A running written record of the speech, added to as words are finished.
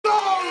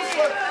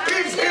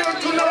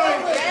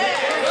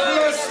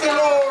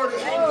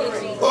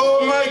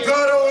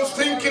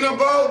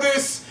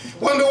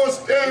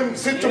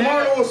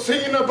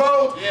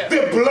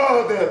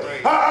blood.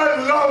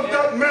 I love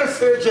that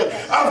message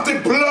of the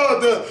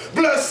blood.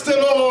 Bless the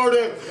Lord.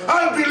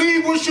 I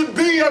believe we should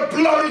be a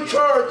bloody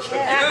church.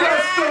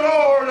 Bless the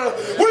Lord.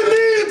 We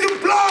need the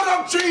blood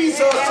of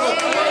Jesus.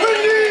 We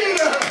need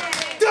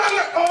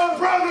oh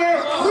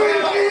brother, we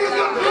need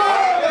the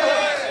blood.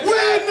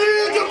 We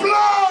need the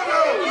blood.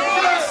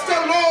 Bless the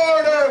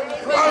Lord.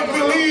 I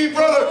believe,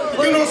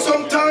 brother. You know,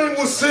 sometimes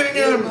we sing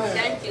him.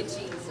 Thank you,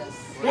 Jesus.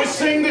 We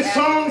sing the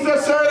songs that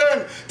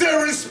say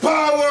there is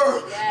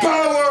power,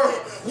 power,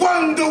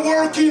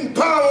 wonder-working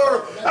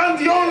power. And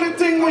the only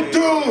thing we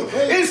do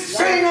is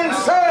sing and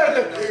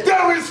say,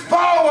 there is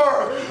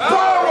power,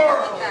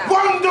 power,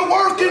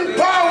 wonder-working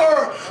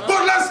power.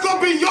 But let's go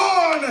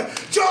beyond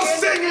just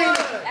singing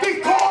the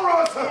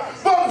chorus.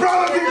 But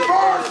brother, the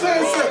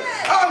verses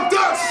of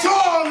that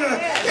song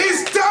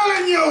is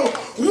telling you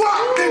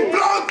what the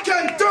blood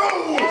can do.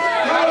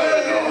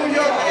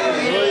 Hallelujah.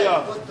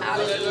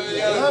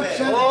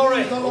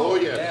 Glory. Oh,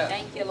 yeah.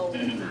 Thank you, Lord.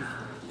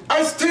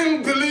 I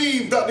still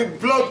believe that the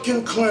blood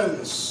can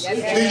cleanse.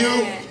 Yes, Do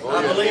you? Oh,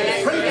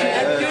 yeah.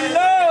 Thank you,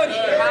 Lord.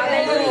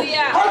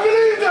 Hallelujah. I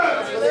believe that.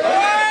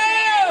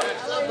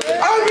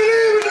 I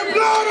believe in the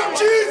blood of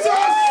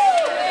Jesus.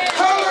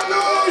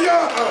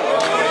 Hallelujah.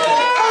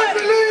 I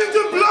believe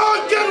the blood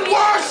can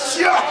wash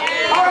you.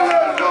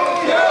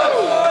 Hallelujah.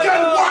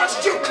 Can wash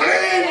you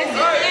clean.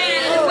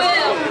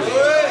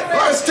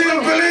 I still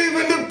believe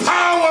in the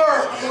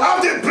power of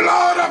the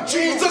blood of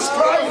Jesus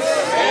Christ.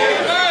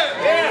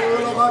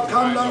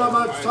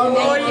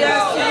 Oh,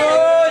 yes,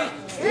 Lord.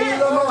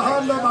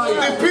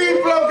 The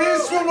people of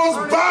Israel was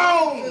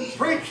bound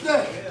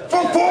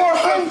for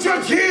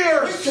 400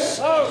 years.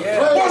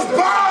 Was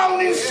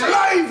bound in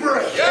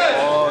slavery.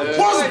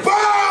 Was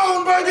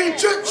bound by the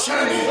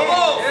Egyptian.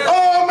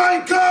 Oh my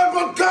God,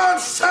 but God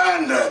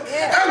sent a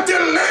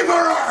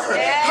deliverer.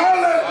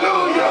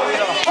 Hallelujah.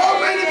 How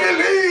many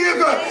believe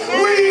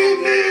we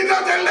need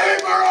a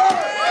deliverer?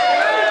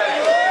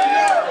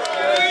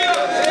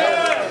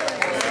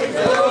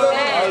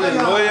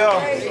 Hallelujah.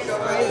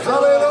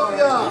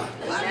 Hallelujah.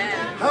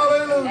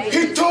 Hallelujah.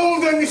 He told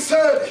them, he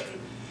said,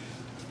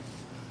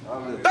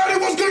 that he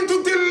was going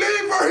to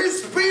deliver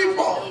his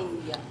people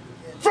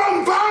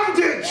from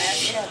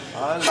bondage.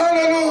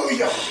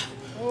 Hallelujah.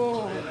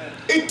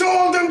 He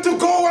told them to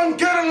go and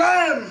get a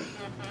lamb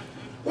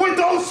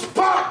without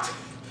spot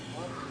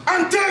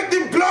and take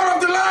the blood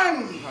of the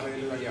lamb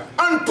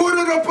and put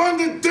it upon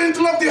the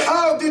dintel of the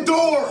house, the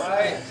door,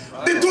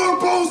 the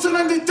doorpost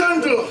and the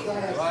dintel.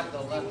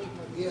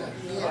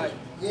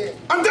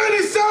 And then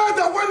he said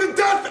that when the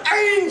death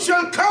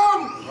angel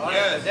come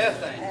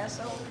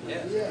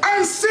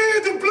and see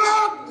the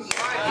blood,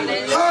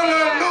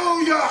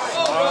 hallelujah,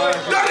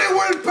 that it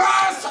will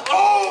pass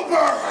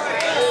over.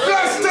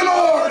 Bless the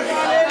Lord.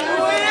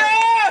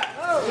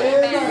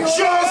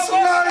 Just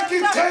like he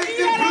take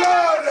the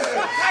blood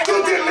to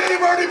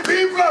deliver the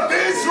people of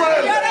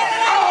Israel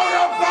out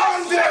of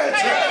bondage,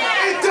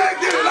 he take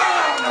the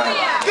lamb,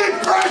 the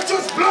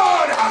precious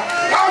blood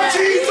of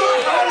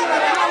Jesus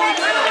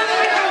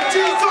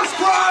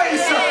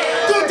Christ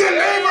to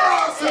deliver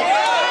us.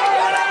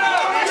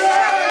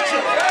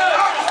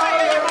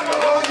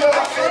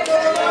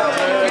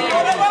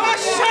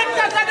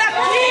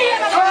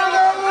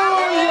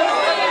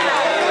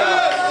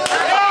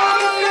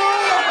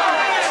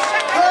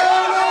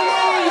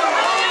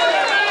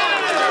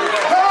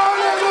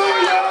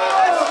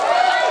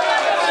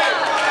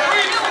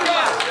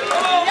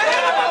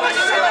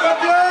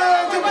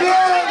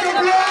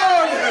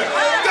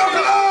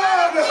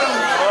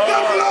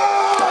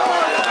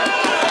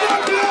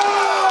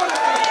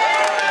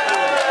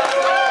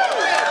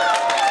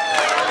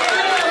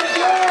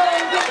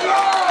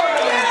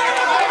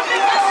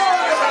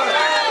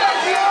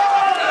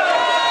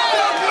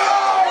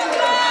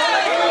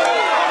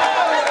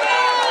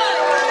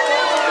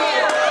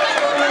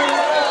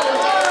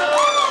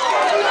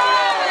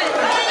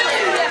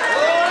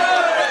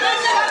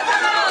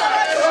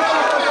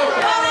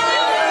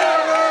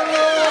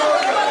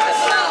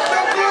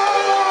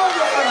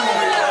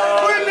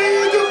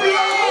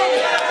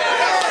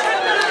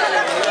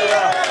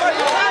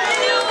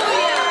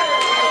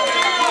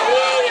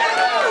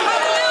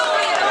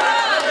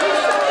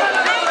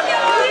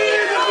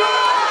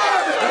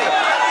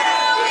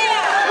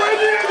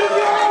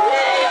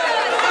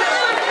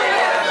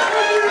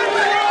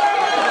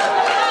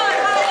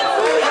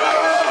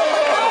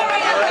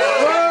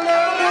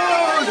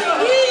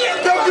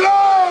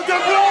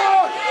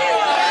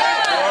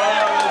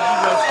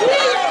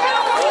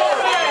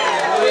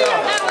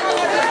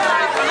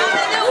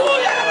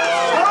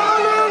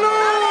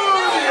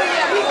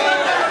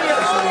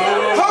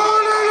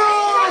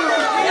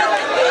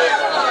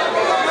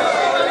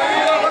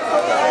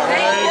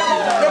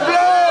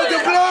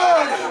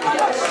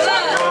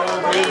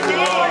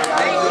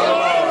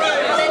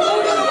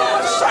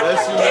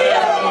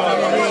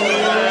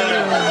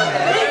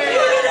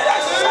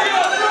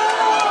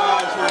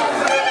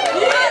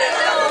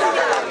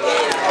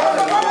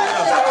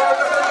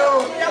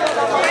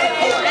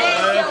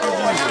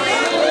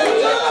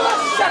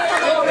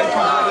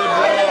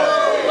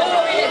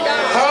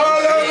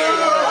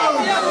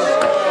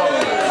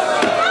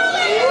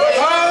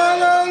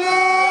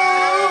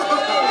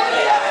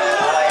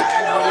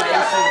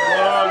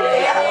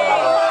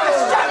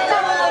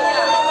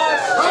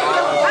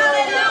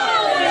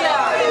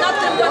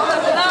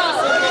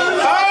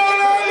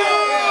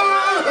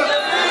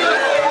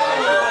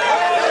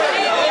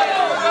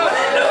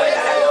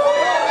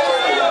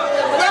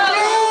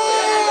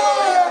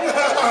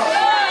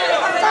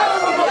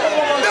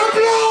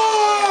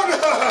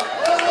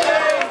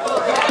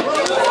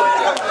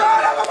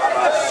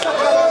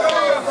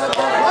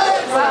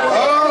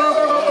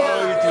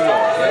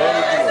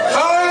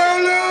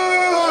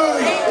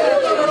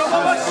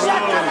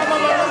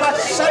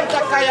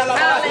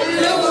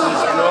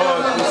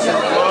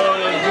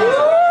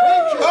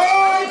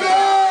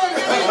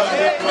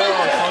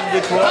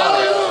 the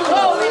cross.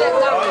 Glory to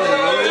God.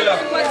 Hallelujah.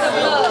 With the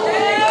blood.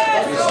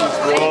 This is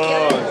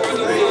God.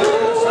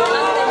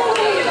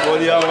 What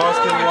you have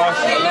asked can wash.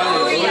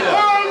 Hallelujah.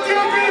 Won't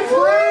you be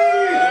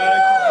free?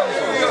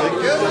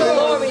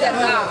 Glory to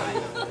God.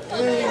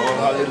 Oh,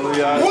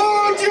 hallelujah.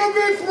 Won't you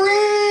be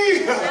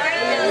free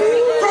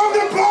from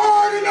the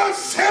burden of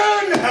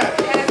sin?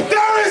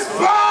 There is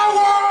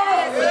power.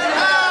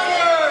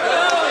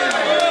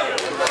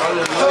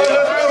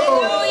 Hallelujah.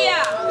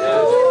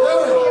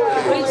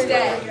 Preach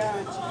that.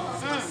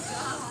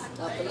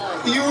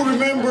 You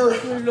remember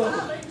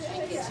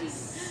Thank you,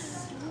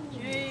 Jesus.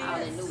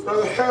 Hallelujah.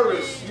 Brother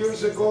Harris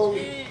years ago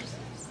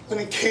when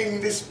he came to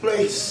this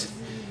place?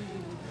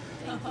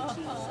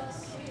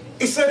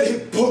 He said he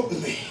put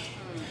me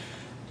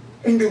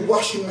in the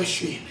washing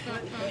machine.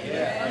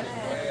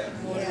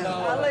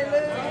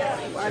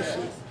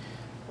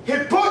 He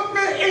put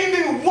me in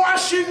the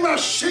washing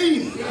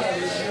machine.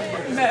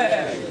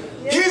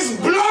 His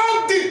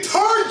blood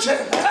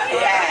detergent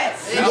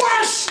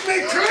washed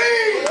me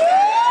clean.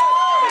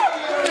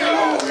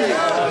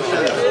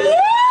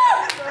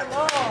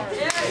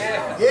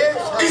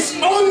 It's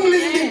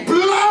only the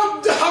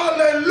blood,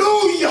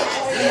 hallelujah,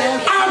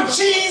 of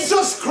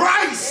Jesus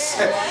Christ.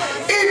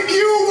 If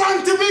you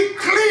want to be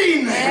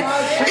clean,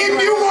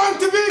 if you want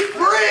to be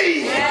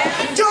free,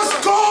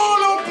 just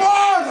call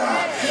upon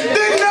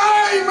the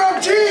name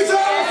of Jesus.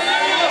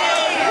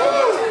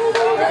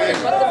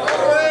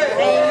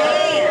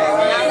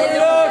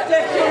 Lord,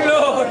 thank you,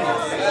 Lord.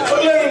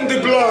 Claim the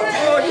blood.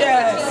 Oh,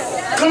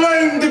 yes.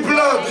 Claim the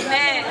blood.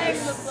 Amen.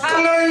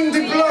 Claim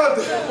the blood.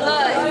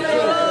 Blood.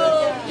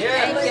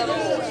 Thank you,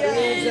 Lord.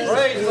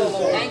 Praise the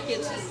Lord. Thank you,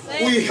 Jesus.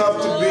 We have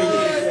to be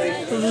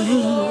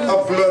a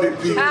bloody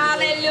people.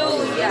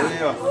 Hallelujah.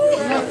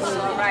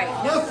 All right.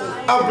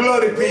 A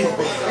bloody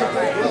people.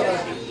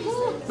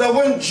 That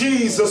when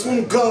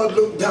God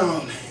looked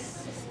down,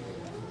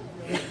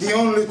 the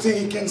only thing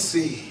he can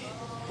see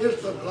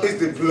is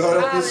the blood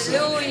of his son.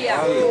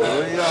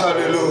 Hallelujah.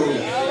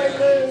 Hallelujah.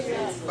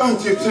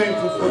 Aren't you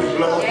thankful for the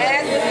blood?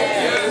 Yes.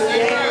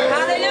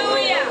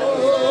 Hallelujah.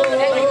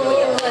 Thank you for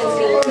your blood,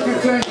 Jesus. Aren't you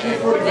thankful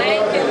for the blood?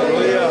 Thank you.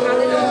 Hallelujah.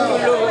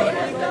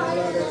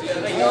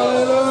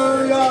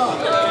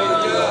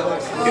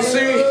 You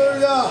see,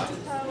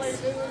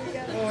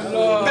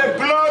 the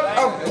blood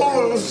of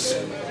bulls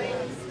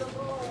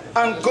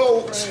and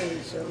goats,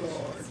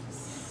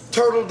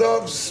 turtle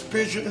doves,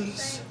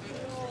 pigeons,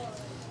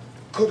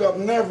 could have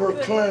never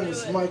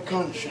cleansed my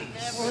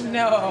conscience. Oh,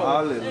 no.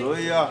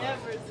 Hallelujah.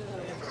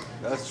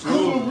 That's true.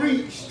 Couldn't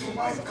reach to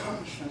my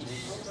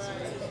conscience.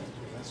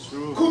 That's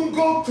true. Couldn't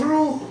go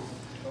through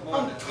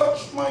and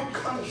touch my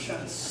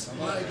conscience.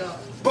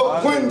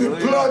 But when the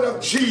blood of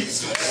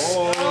Jesus,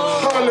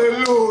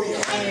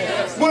 hallelujah,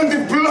 when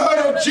the blood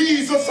of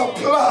Jesus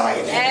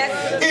applied,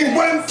 it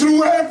went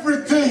through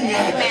everything.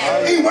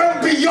 It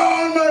went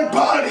beyond my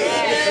body.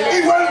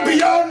 It went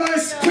beyond my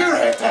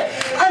spirit.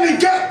 And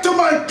it got to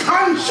my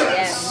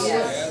conscience.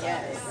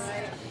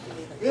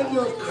 In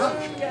your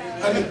conscience.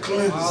 And it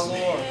cleansed me.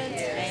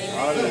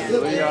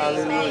 Hallelujah.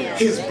 Hallelujah.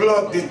 His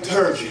blood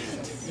detergent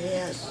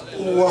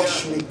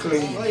washed me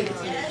clean.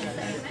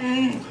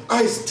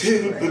 I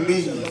still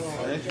believe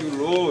Thank you,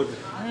 Lord.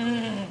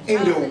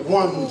 in the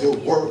wonder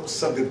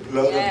works of the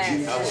blood of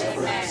Jesus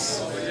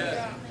Christ.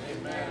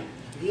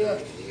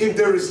 If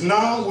there is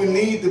now, we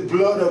need the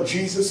blood of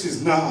Jesus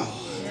is now.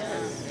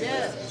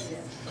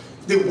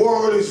 The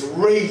world is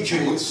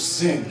raging with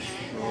sin.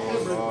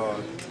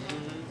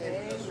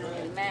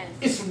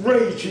 It's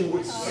raging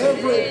with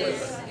sin.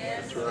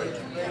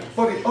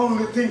 But the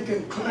only thing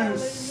can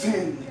cleanse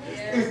sin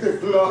is the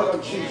blood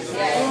of Jesus.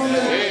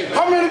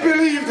 How many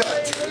believe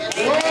that?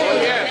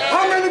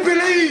 How many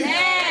believe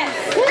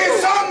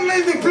it's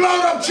only the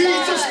blood of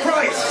Jesus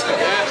Christ?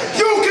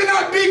 You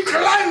cannot be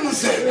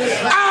cleansed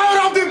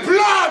out of the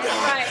blood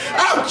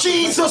of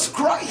Jesus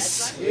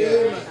Christ.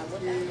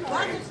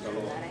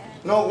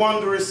 No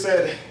wonder it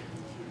said,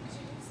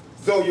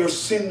 though your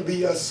sin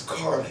be as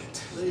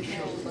scarlet,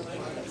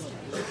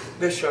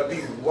 they shall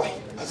be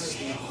white as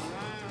snow.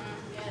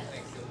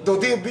 Though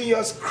they be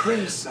as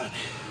crimson,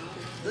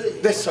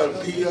 they shall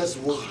be as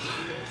wool.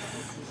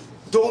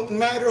 Don't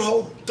matter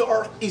how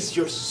dark is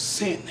your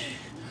sin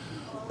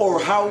or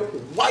how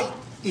white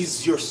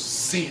is your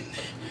sin.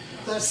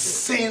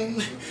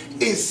 Sin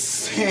is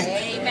sin.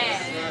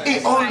 Amen.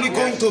 It's only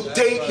going to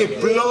take the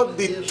blood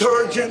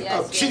detergent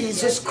of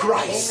Jesus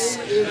Christ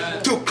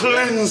to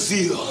cleanse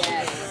you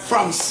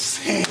from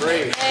sin.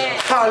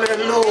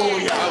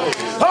 Hallelujah.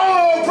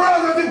 Oh,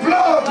 brother, the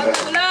blood of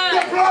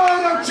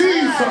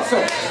Jesus.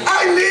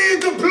 I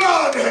need the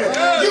blood.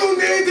 You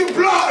need the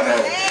blood.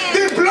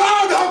 The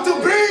blood has to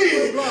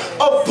be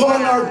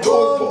upon our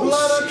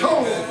doorposts.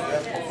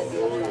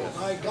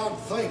 My God,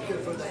 thank you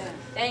for that.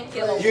 Thank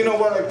you, Lord. You know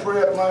what I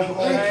pray at my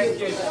home?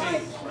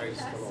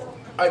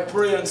 I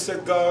pray and say,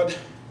 God,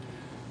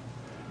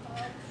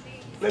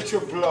 let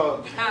your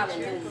blood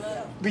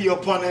Hallelujah. be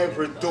upon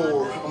every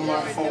door of my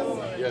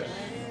home.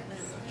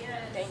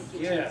 Thank you,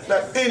 Jesus.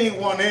 That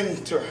anyone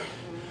enter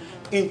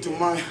into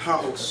my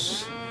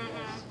house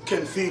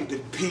can feel the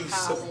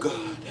peace of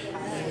God.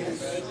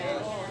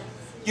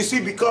 You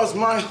see, because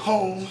my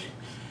home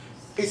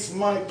is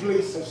my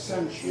place of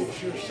sanctuary.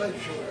 It's your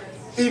sanctuary.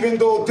 Even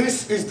though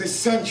this is the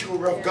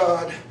sanctuary of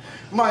God,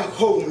 my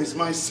home is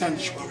my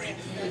sanctuary.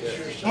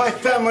 My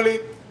family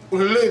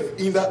live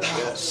in that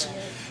house,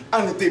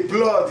 and the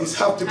blood is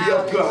have to be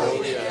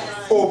applied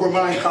over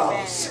my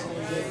house.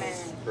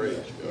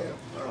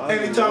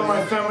 Anytime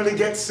my family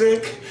gets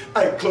sick,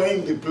 I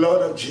claim the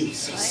blood of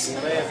Jesus.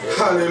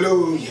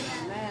 Hallelujah.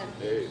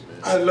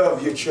 I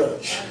love you,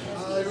 church.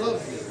 I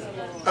love you.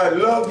 I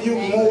love you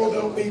more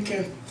than we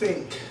can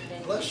think.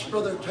 Bless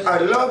Brother Taylor. I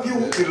love you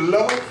with the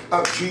love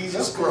of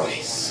Jesus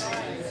Christ.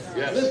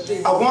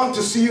 Lifting. I want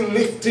to see you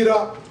lifted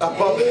up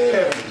above the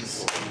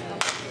heavens.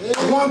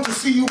 I want to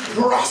see you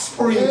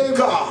prosper in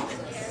God.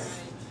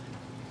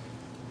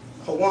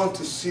 I want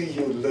to see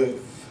you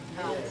live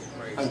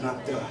and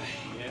not die.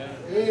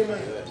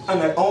 Amen.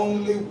 And the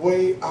only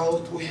way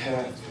out we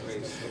have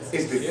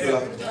is the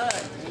blood.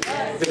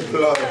 The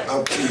blood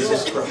of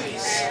Jesus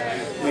Christ.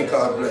 May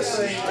God bless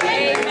you.